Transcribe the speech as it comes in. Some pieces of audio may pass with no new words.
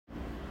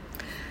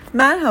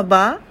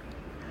Merhaba,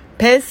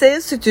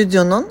 PS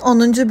Stüdyo'nun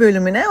 10.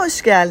 bölümüne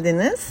hoş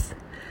geldiniz.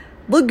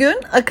 Bugün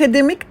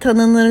akademik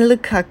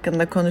tanınırlık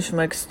hakkında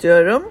konuşmak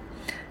istiyorum.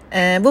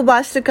 Bu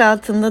başlık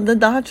altında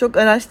da daha çok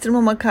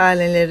araştırma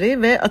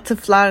makaleleri ve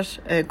atıflar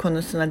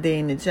konusuna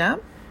değineceğim.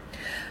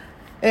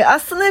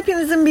 Aslında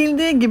hepinizin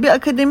bildiği gibi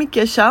akademik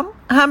yaşam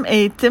hem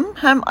eğitim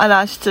hem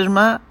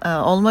araştırma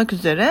olmak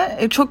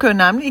üzere çok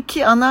önemli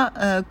iki ana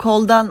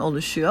koldan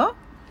oluşuyor.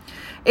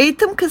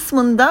 Eğitim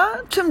kısmında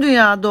tüm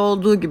dünyada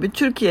olduğu gibi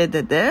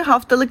Türkiye'de de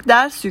haftalık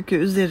ders yükü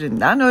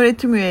üzerinden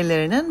öğretim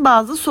üyelerinin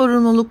bazı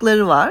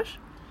sorumlulukları var.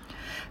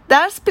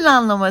 Ders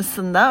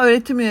planlamasında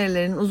öğretim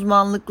üyelerinin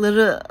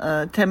uzmanlıkları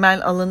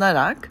temel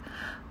alınarak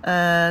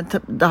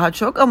daha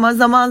çok ama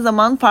zaman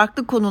zaman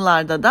farklı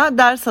konularda da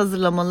ders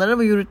hazırlamaları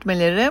ve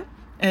yürütmeleri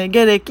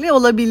gerekli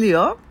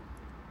olabiliyor.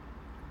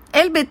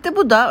 Elbette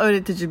bu da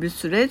öğretici bir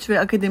süreç ve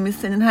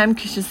akademisyenin hem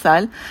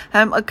kişisel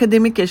hem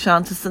akademik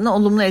yaşantısına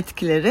olumlu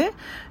etkileri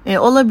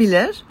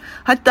olabilir.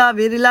 Hatta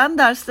verilen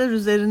dersler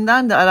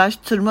üzerinden de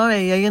araştırma ve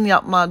yayın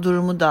yapma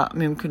durumu da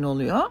mümkün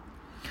oluyor.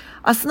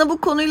 Aslında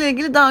bu konuyla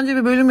ilgili daha önce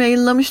bir bölüm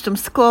yayınlamıştım.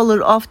 Scholar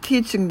of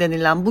Teaching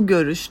denilen bu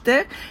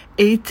görüşte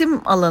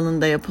eğitim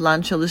alanında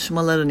yapılan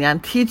çalışmaların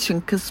yani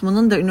teaching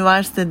kısmının da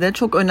üniversitede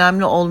çok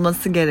önemli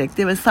olması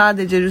gerektiği ve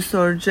sadece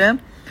research'e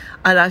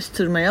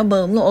araştırmaya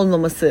bağımlı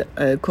olmaması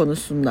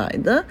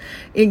konusundaydı.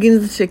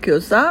 İlginizi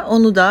çekiyorsa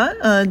onu da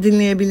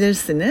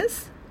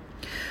dinleyebilirsiniz.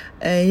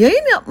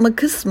 Yayın yapma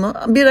kısmı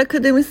bir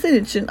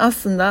akademisyen için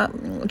aslında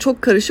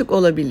çok karışık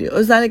olabiliyor.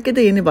 Özellikle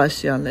de yeni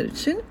başlayanlar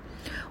için.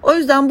 O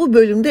yüzden bu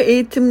bölümde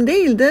eğitim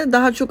değil de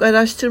daha çok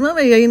araştırma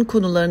ve yayın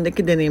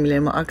konularındaki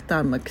deneyimlerimi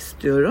aktarmak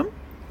istiyorum.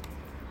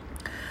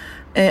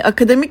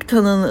 Akademik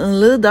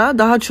tanınırlığı da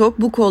daha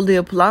çok bu kolda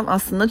yapılan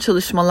aslında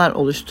çalışmalar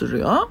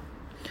oluşturuyor.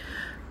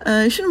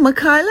 Şimdi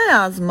makale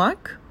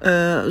yazmak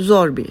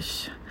zor bir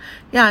iş.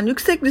 Yani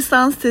yüksek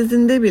lisans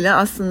tezinde bile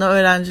aslında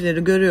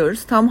öğrencileri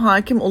görüyoruz. Tam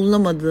hakim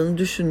olunamadığını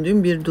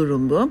düşündüğüm bir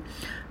durum bu.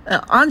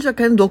 Ancak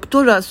hani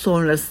doktora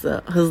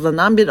sonrası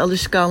hızlanan bir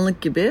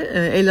alışkanlık gibi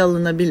ele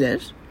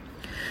alınabilir.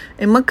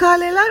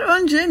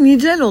 Makaleler önce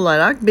nicel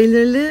olarak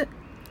belirli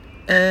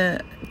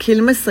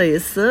kelime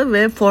sayısı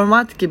ve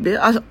format gibi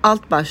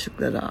alt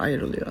başlıklara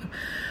ayrılıyor.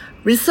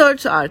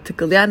 Research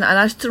article yani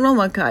araştırma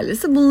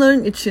makalesi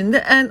bunların içinde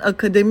en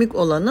akademik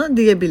olanı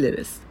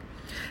diyebiliriz.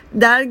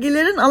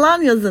 Dergilerin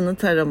alan yazını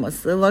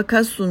taraması,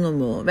 vaka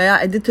sunumu veya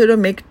editöre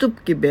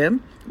mektup gibi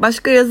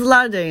başka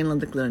yazılar da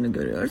yayınladıklarını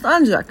görüyoruz.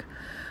 Ancak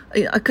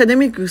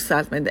akademik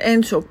yükseltmede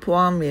en çok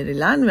puan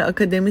verilen ve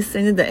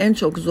akademisyeni de en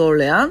çok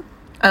zorlayan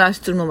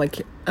araştırma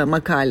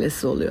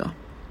makalesi oluyor.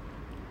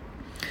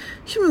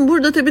 Şimdi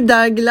burada tabii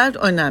dergiler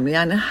önemli.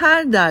 Yani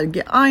her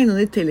dergi aynı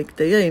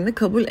nitelikte yayını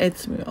kabul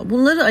etmiyor.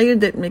 Bunları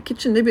ayırt etmek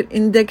için de bir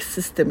indeks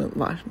sistemi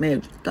var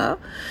mevcutta.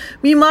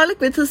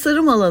 Mimarlık ve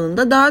tasarım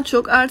alanında daha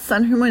çok Arts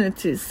and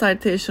Humanities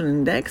Citation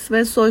Index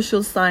ve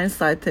Social Science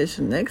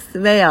Citation Index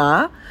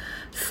veya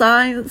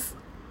Science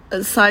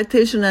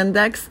Citation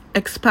Index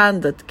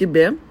Expanded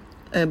gibi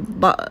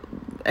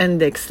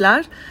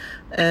endeksler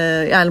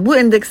yani bu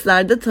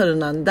endekslerde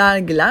taranan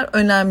dergiler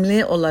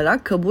önemli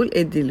olarak kabul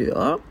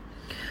ediliyor.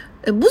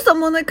 Bu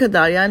zamana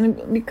kadar yani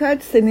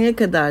birkaç seneye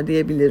kadar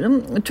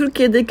diyebilirim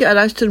Türkiye'deki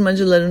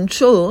araştırmacıların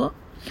çoğu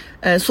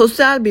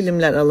sosyal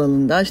bilimler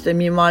alanında işte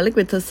mimarlık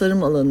ve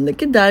tasarım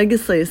alanındaki dergi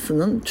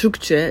sayısının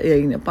Türkçe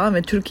yayın yapan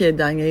ve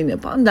Türkiye'den yayın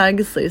yapan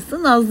dergi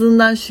sayısının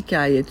azlığından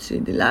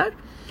şikayetçiydiler.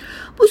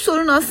 Bu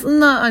sorun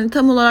aslında hani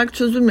tam olarak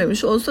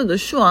çözülmemiş olsa da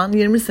şu an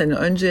 20 sene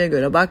önceye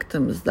göre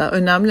baktığımızda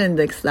önemli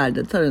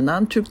endekslerde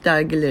taranan Türk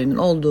dergilerinin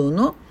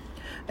olduğunu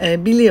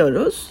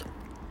biliyoruz.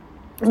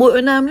 Bu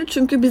önemli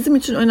çünkü bizim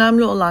için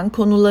önemli olan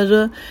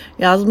konuları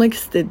yazmak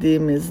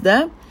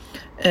istediğimizde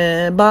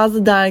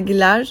bazı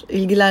dergiler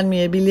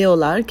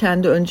ilgilenmeyebiliyorlar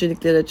kendi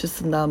öncelikleri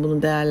açısından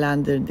bunu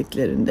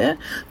değerlendirdiklerinde.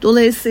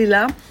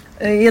 Dolayısıyla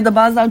ya da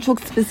bazen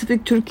çok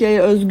spesifik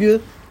Türkiye'ye özgü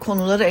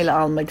konuları ele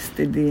almak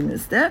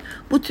istediğinizde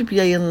bu tip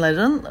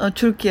yayınların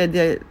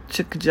Türkiye'de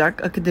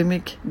çıkacak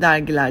akademik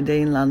dergilerde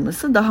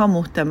yayınlanması daha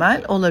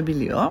muhtemel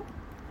olabiliyor.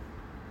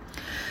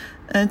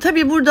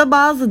 Tabii burada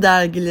bazı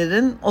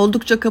dergilerin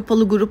oldukça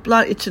kapalı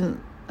gruplar için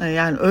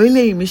yani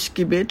öyleymiş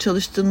gibi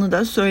çalıştığını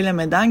da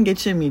söylemeden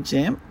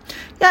geçemeyeceğim.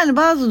 Yani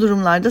bazı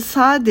durumlarda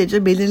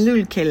sadece belirli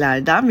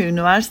ülkelerden ve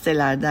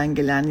üniversitelerden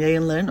gelen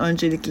yayınların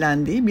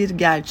önceliklendiği bir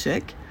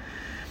gerçek.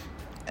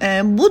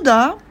 Bu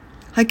da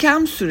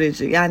hakem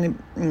süreci yani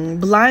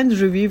blind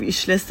review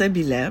işlese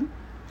bile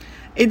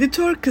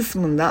editör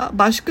kısmında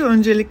başka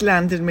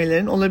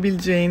önceliklendirmelerin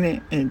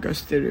olabileceğini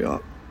gösteriyor.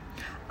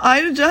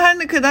 Ayrıca her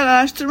ne kadar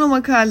araştırma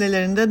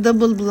makalelerinde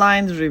double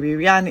blind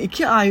review yani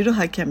iki ayrı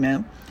hakeme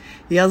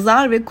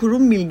yazar ve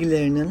kurum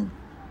bilgilerinin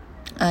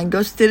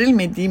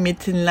gösterilmediği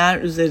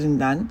metinler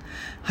üzerinden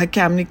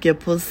hakemlik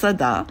yapılsa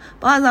da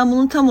bazen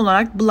bunun tam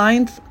olarak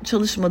blind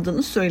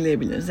çalışmadığını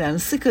söyleyebiliriz. Yani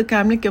sık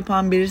hakemlik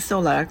yapan birisi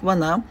olarak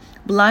bana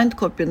blind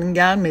kopyanın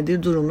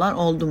gelmediği durumlar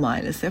oldu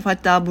maalesef.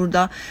 Hatta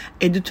burada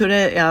editöre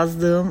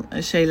yazdığım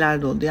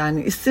şeyler de oldu.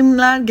 Yani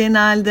isimler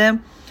genelde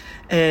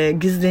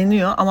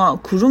gizleniyor ama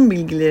kurum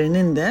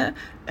bilgilerinin de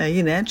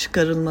yine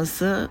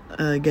çıkarılması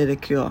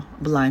gerekiyor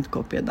blind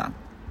kopyadan.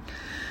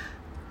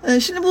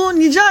 Şimdi bu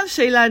nicel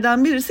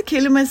şeylerden birisi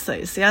kelime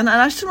sayısı. Yani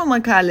araştırma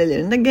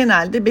makalelerinde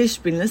genelde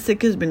 5000 ile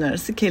 8000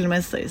 arası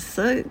kelime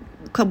sayısı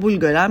kabul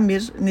gören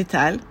bir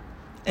nitel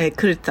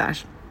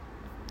kriter.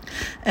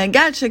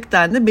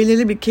 Gerçekten de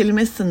belirli bir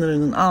kelime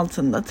sınırının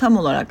altında tam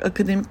olarak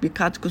akademik bir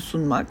katkı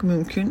sunmak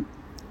mümkün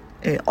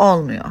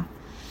olmuyor.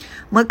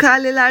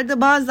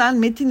 Makalelerde bazen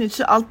metin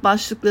içi alt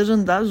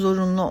başlıkların da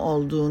zorunlu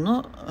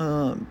olduğunu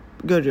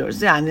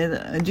görüyoruz. Yani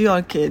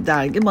diyor ki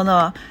dergi,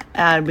 bana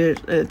eğer bir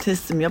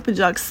teslim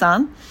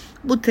yapacaksan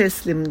bu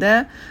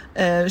teslimde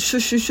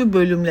şu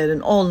bölümlerin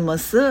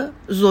olması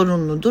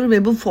zorunludur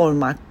ve bu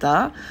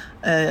formatta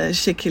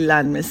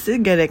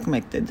şekillenmesi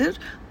gerekmektedir.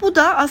 Bu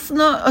da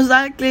aslında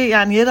özellikle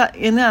yani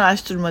yeni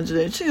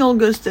araştırmacılar için yol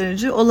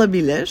gösterici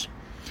olabilir.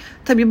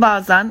 Tabii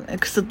bazen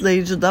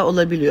kısıtlayıcı da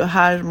olabiliyor.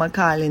 Her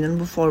makalenin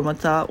bu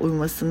formata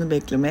uymasını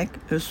beklemek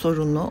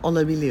sorunlu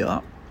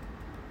olabiliyor.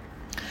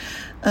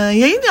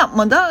 Yayın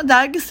yapmada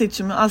dergi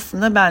seçimi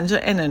aslında bence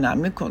en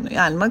önemli konu.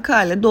 Yani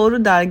makale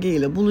doğru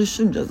dergiyle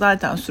buluşunca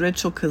zaten süreç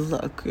çok hızlı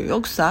akıyor.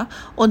 Yoksa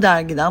o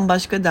dergiden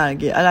başka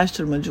dergiye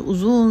araştırmacı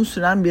uzun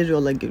süren bir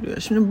yola giriyor.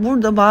 Şimdi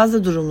burada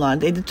bazı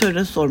durumlarda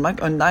editöre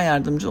sormak önden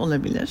yardımcı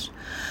olabilir.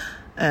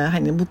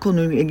 Hani bu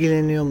konuyla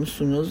ilgileniyor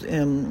musunuz?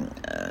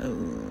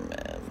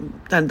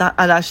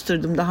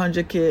 Araştırdım, daha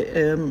önceki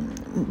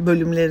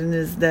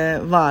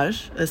bölümlerinizde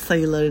var,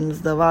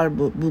 sayılarınızda var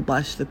bu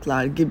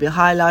başlıklar gibi,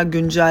 hala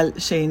güncel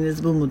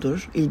şeyiniz bu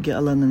mudur, ilgi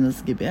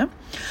alanınız gibi.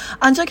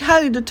 Ancak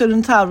her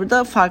editörün tavrı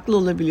da farklı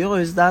olabiliyor, o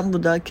yüzden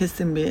bu da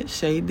kesin bir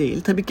şey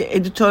değil. Tabii ki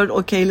editör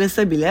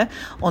okeylese bile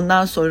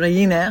ondan sonra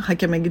yine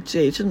hakeme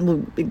gideceği için bu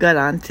bir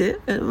garanti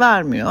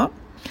vermiyor.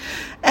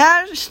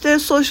 Eğer işte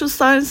Social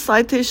Science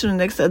Citation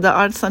Index ya da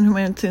Arts and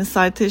Humanities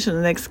Citation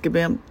Index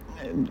gibi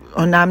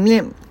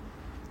önemli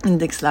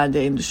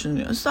indekslerde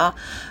düşünülüyorsa,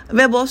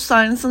 Web of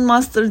Science'ın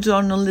Master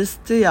Journal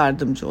listi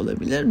yardımcı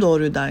olabilir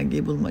doğru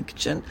dergiyi bulmak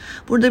için.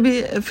 Burada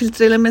bir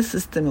filtreleme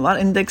sistemi var.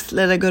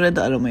 İndekslere göre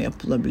de arama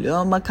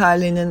yapılabiliyor.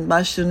 Makalenin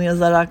başlığını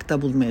yazarak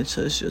da bulmaya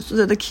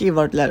çalışıyorsunuz ya da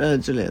keywordler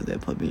aracılığıyla da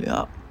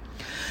yapabiliyor.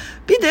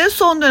 Bir de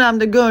son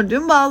dönemde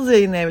gördüğüm bazı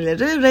yayın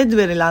evleri red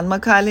verilen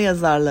makale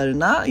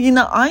yazarlarına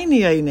yine aynı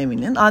yayın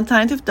evinin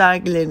alternatif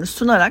dergilerini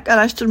sunarak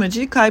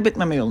araştırmacıyı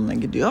kaybetmeme yoluna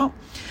gidiyor.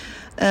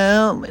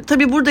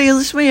 Tabii burada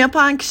yazışmayı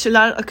yapan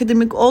kişiler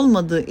akademik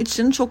olmadığı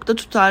için çok da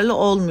tutarlı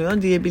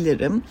olmuyor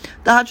diyebilirim.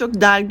 Daha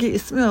çok dergi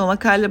ismi ve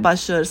makale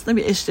başlığı arasında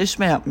bir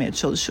eşleşme yapmaya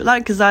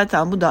çalışıyorlar ki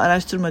zaten bu da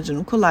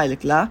araştırmacının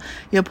kolaylıkla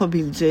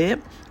yapabileceği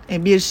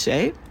bir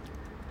şey.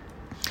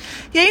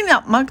 Yayın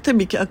yapmak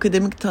tabii ki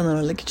akademik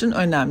tanınırlık için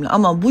önemli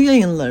ama bu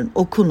yayınların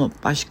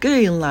okunup başka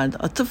yayınlarda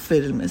atıf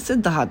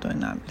verilmesi daha da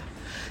önemli.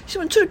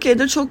 Şimdi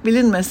Türkiye'de çok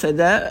bilinmese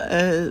de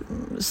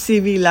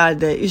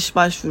CV'lerde, iş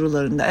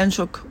başvurularında en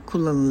çok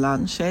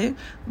kullanılan şey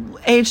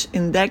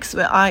H-index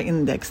ve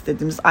I-index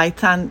dediğimiz,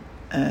 I-10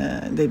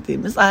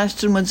 dediğimiz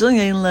araştırmacının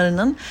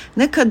yayınlarının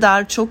ne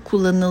kadar çok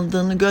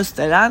kullanıldığını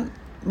gösteren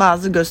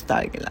bazı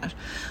göstergeler.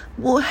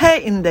 Bu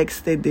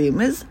H-index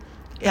dediğimiz,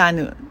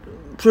 yani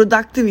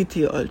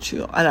productivity'yi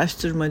ölçüyor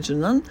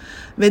araştırmacının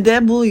ve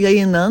de bu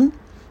yayının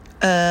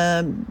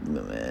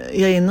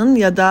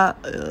ya da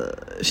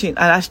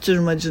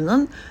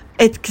araştırmacının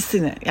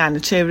etkisini,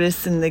 yani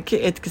çevresindeki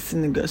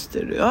etkisini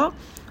gösteriyor.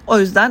 O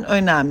yüzden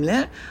önemli.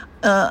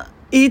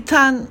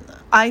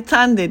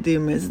 I-10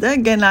 dediğimizde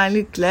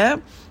genellikle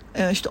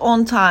işte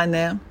 10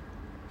 tane,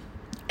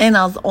 en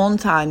az 10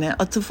 tane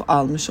atıf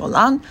almış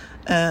olan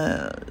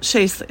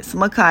sayısı,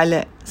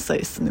 makale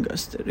sayısını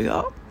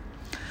gösteriyor.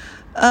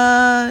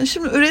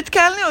 Şimdi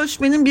üretkenliği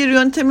ölçmenin bir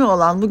yöntemi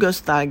olan bu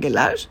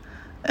göstergeler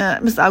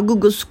mesela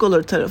Google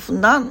Scholar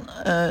tarafından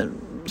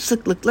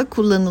sıklıkla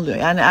kullanılıyor.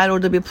 Yani eğer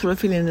orada bir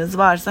profiliniz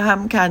varsa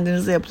hem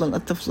kendinize yapılan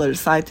atıfları,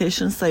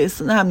 citation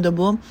sayısını hem de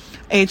bu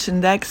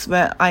H-index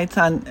ve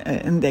I-10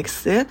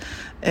 indeksi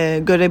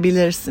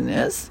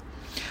görebilirsiniz.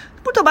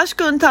 Burada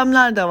başka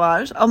yöntemler de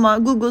var ama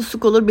Google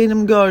Scholar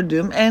benim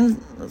gördüğüm en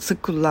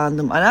sık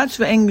kullandığım araç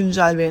ve en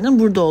güncel verinin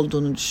burada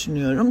olduğunu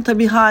düşünüyorum.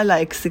 Tabii hala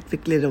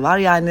eksiklikleri var.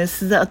 Yani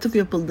size atıf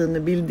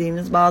yapıldığını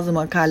bildiğiniz bazı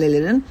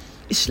makalelerin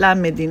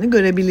işlenmediğini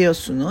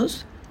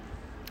görebiliyorsunuz.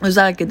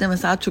 Özellikle de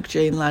mesela Türkçe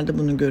yayınlarda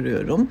bunu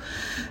görüyorum.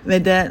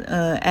 Ve de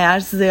eğer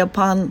size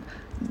yapan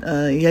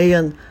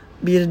yayın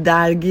bir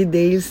dergi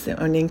değilse,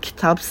 örneğin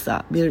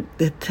kitapsa, bir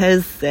de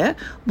tezse,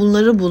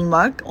 bunları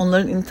bulmak,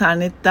 onların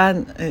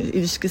internetten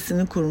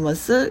ilişkisini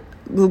kurması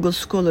Google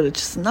Scholar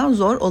açısından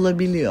zor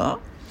olabiliyor.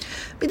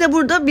 Bir de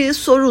burada bir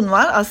sorun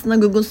var. Aslında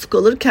Google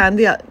Scholar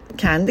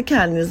kendi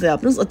kendinize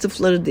yaptığınız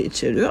atıfları da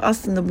içeriyor.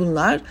 Aslında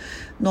bunlar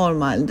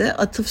normalde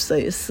atıf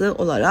sayısı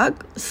olarak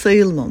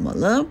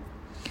sayılmamalı.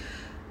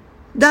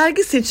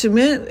 Dergi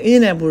seçimi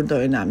yine burada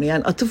önemli.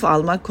 Yani atıf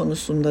almak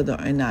konusunda da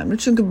önemli.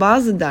 Çünkü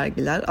bazı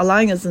dergiler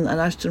alan yazının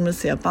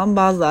araştırması yapan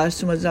bazı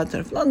araştırmacılar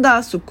tarafından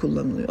daha sık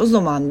kullanılıyor. O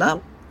zaman da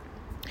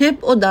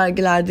hep o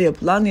dergilerde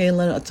yapılan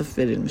yayınlara atıf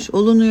verilmiş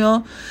olunuyor.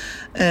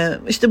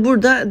 İşte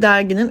burada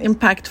derginin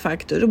impact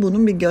faktörü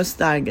bunun bir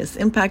göstergesi.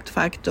 Impact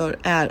faktör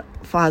eğer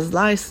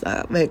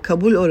fazlaysa ve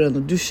kabul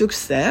oranı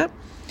düşükse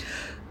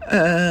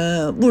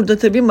burada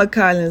tabii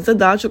makalenize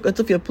daha çok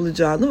atıf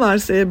yapılacağını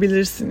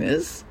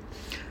varsayabilirsiniz.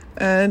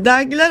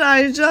 Dergiler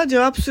ayrıca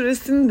cevap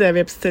süresini de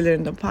web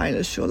sitelerinde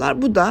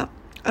paylaşıyorlar. Bu da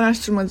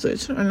araştırmacılar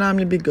için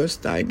önemli bir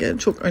gösterge.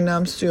 Çok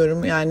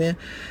önemsiyorum. Yani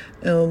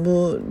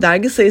bu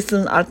dergi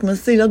sayısının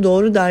artmasıyla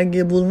doğru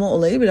dergiyi bulma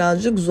olayı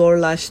birazcık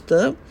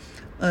zorlaştı.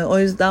 O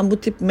yüzden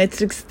bu tip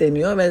matrix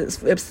deniyor ve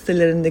web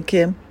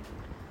sitelerindeki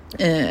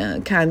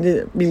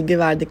kendi bilgi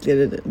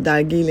verdikleri,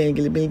 dergiyle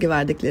ilgili bilgi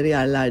verdikleri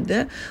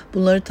yerlerde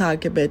bunları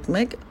takip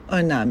etmek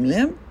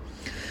önemli.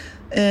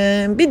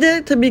 Bir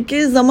de tabii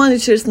ki zaman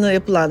içerisinde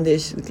yapılan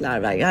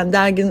değişiklikler var. Yani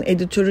derginin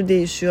editörü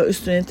değişiyor,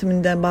 üst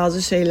yönetiminde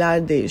bazı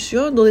şeyler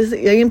değişiyor.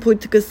 Dolayısıyla yayın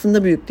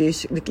politikasında büyük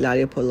değişiklikler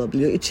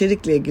yapılabiliyor,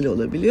 içerikle ilgili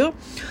olabiliyor.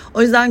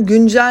 O yüzden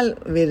güncel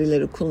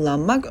verileri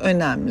kullanmak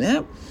önemli.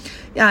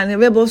 Yani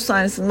Web of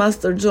Science'ın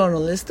Master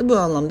Journalist'i bu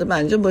anlamda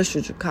bence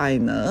başucu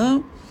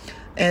kaynağı.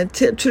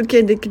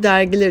 Türkiye'deki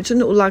dergiler için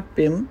de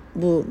Ulakbim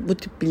bu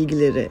tip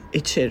bilgileri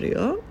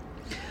içeriyor.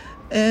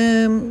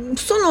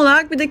 Son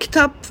olarak bir de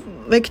kitap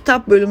ve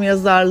kitap bölümü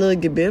yazarlığı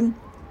gibi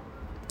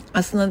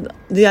aslında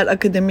diğer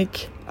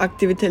akademik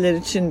aktiviteler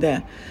için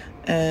de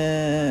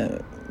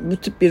bu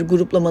tip bir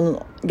gruplamanın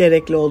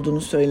gerekli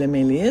olduğunu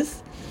söylemeliyiz.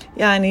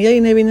 Yani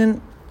yayın evinin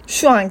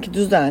şu anki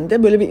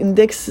düzende böyle bir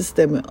indeks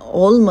sistemi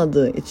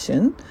olmadığı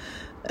için,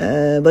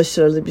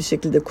 başarılı bir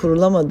şekilde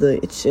kurulamadığı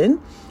için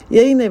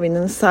yayın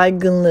evinin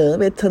saygınlığı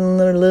ve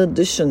tanınırlığı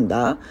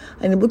dışında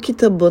hani bu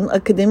kitabın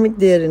akademik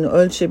değerini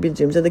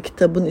ölçebileceğimiz ya da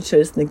kitabın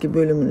içerisindeki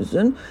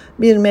bölümünüzün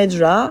bir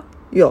mecra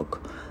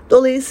yok.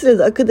 Dolayısıyla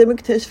da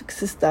akademik teşvik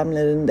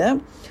sistemlerinde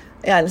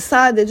yani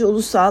sadece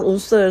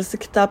uluslararası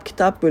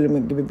kitap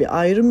bölümü gibi bir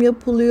ayrım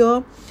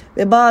yapılıyor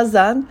ve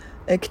bazen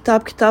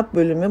kitap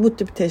bölümü bu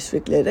tip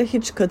teşviklere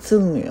hiç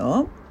katılmıyor.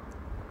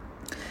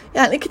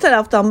 Yani iki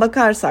taraftan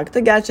bakarsak da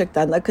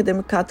gerçekten de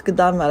akademik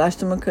katkıdan ve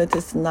araştırma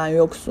kalitesinden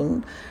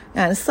yoksun.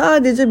 Yani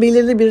sadece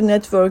belirli bir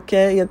network'e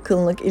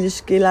yakınlık,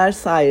 ilişkiler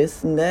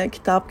sayesinde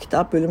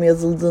kitap bölümü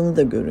yazıldığını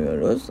da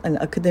görüyoruz. Hani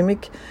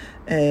akademik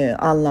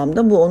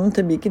anlamda bu onun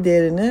tabii ki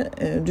değerini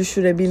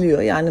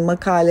düşürebiliyor. Yani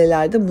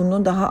makalelerde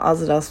bunu daha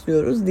az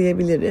rastlıyoruz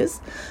diyebiliriz.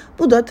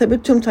 Bu da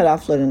tabii tüm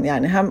tarafların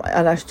yani hem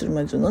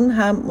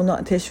araştırmacının hem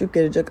buna teşvik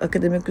verecek,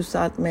 akademik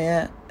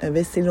yükseltmeye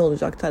vesile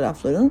olacak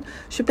tarafların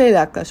şüpheyle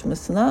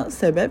yaklaşmasına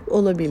sebep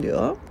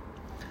olabiliyor.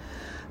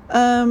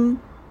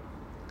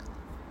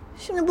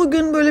 Şimdi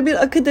bugün böyle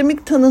bir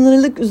akademik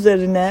tanınırlık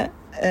üzerine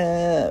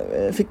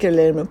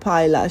fikirlerimi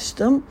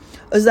paylaştım.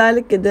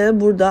 Özellikle de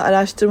burada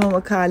araştırma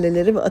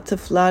makaleleri ve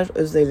atıflar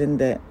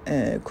özelinde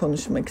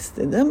konuşmak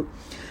istedim.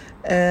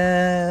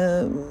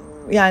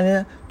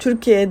 Yani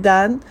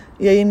Türkiye'den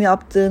yayın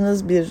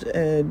yaptığınız bir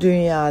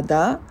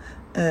dünyada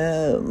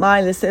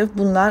maalesef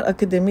bunlar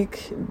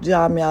akademik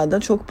camiada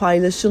çok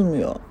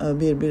paylaşılmıyor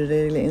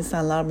birbirleriyle.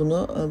 İnsanlar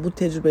bu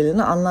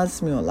tecrübelerini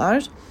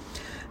anlatmıyorlar.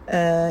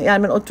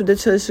 Yani ben ODTÜ'de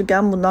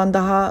çalışırken bundan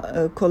daha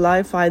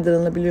kolay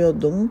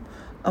faydalanabiliyordum.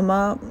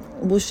 Ama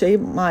bu şeyi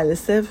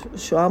maalesef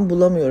şu an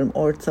bulamıyorum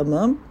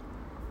ortamı.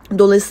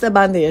 Dolayısıyla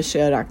ben de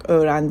yaşayarak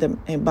öğrendim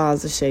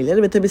bazı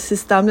şeyleri ve tabii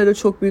sistemde de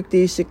çok büyük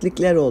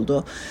değişiklikler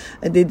oldu.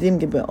 Dediğim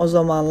gibi o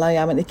zamanlar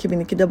yani ben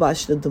 2002'de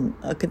başladım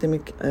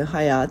akademik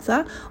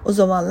hayata. O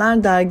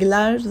zamanlar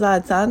dergiler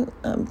zaten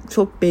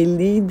çok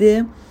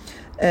belliydi.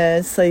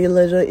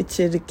 Sayıları,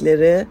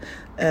 içerikleri.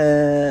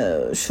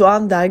 Şu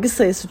an dergi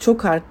sayısı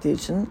çok arttığı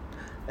için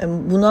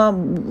buna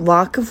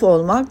vakıf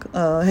olmak,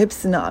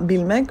 hepsini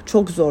bilmek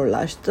çok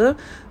zorlaştı.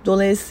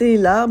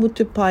 Dolayısıyla bu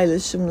tip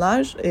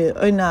paylaşımlar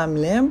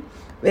önemli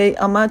ve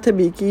ama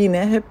tabii ki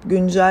yine hep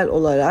güncel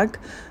olarak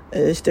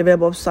işte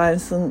Web of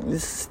Science'ın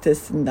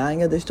sitesinden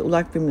ya da işte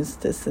Ulakbim'in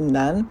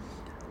sitesinden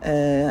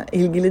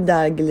ilgili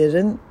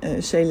dergilerin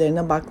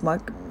şeylerine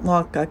bakmak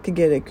muhakkak ki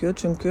gerekiyor.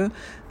 Çünkü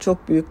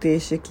çok büyük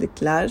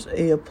değişiklikler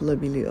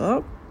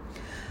yapılabiliyor.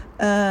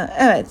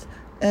 Evet.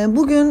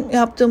 Bugün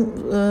yaptığım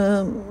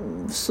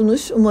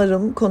sunuş,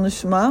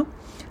 konuşma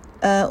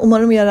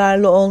umarım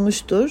yararlı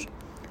olmuştur.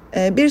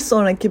 Bir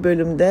sonraki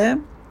bölümde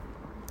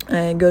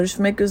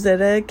görüşmek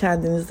üzere.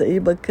 Kendinize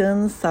iyi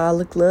bakın,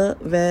 sağlıklı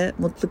ve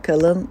mutlu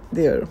kalın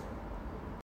diyorum.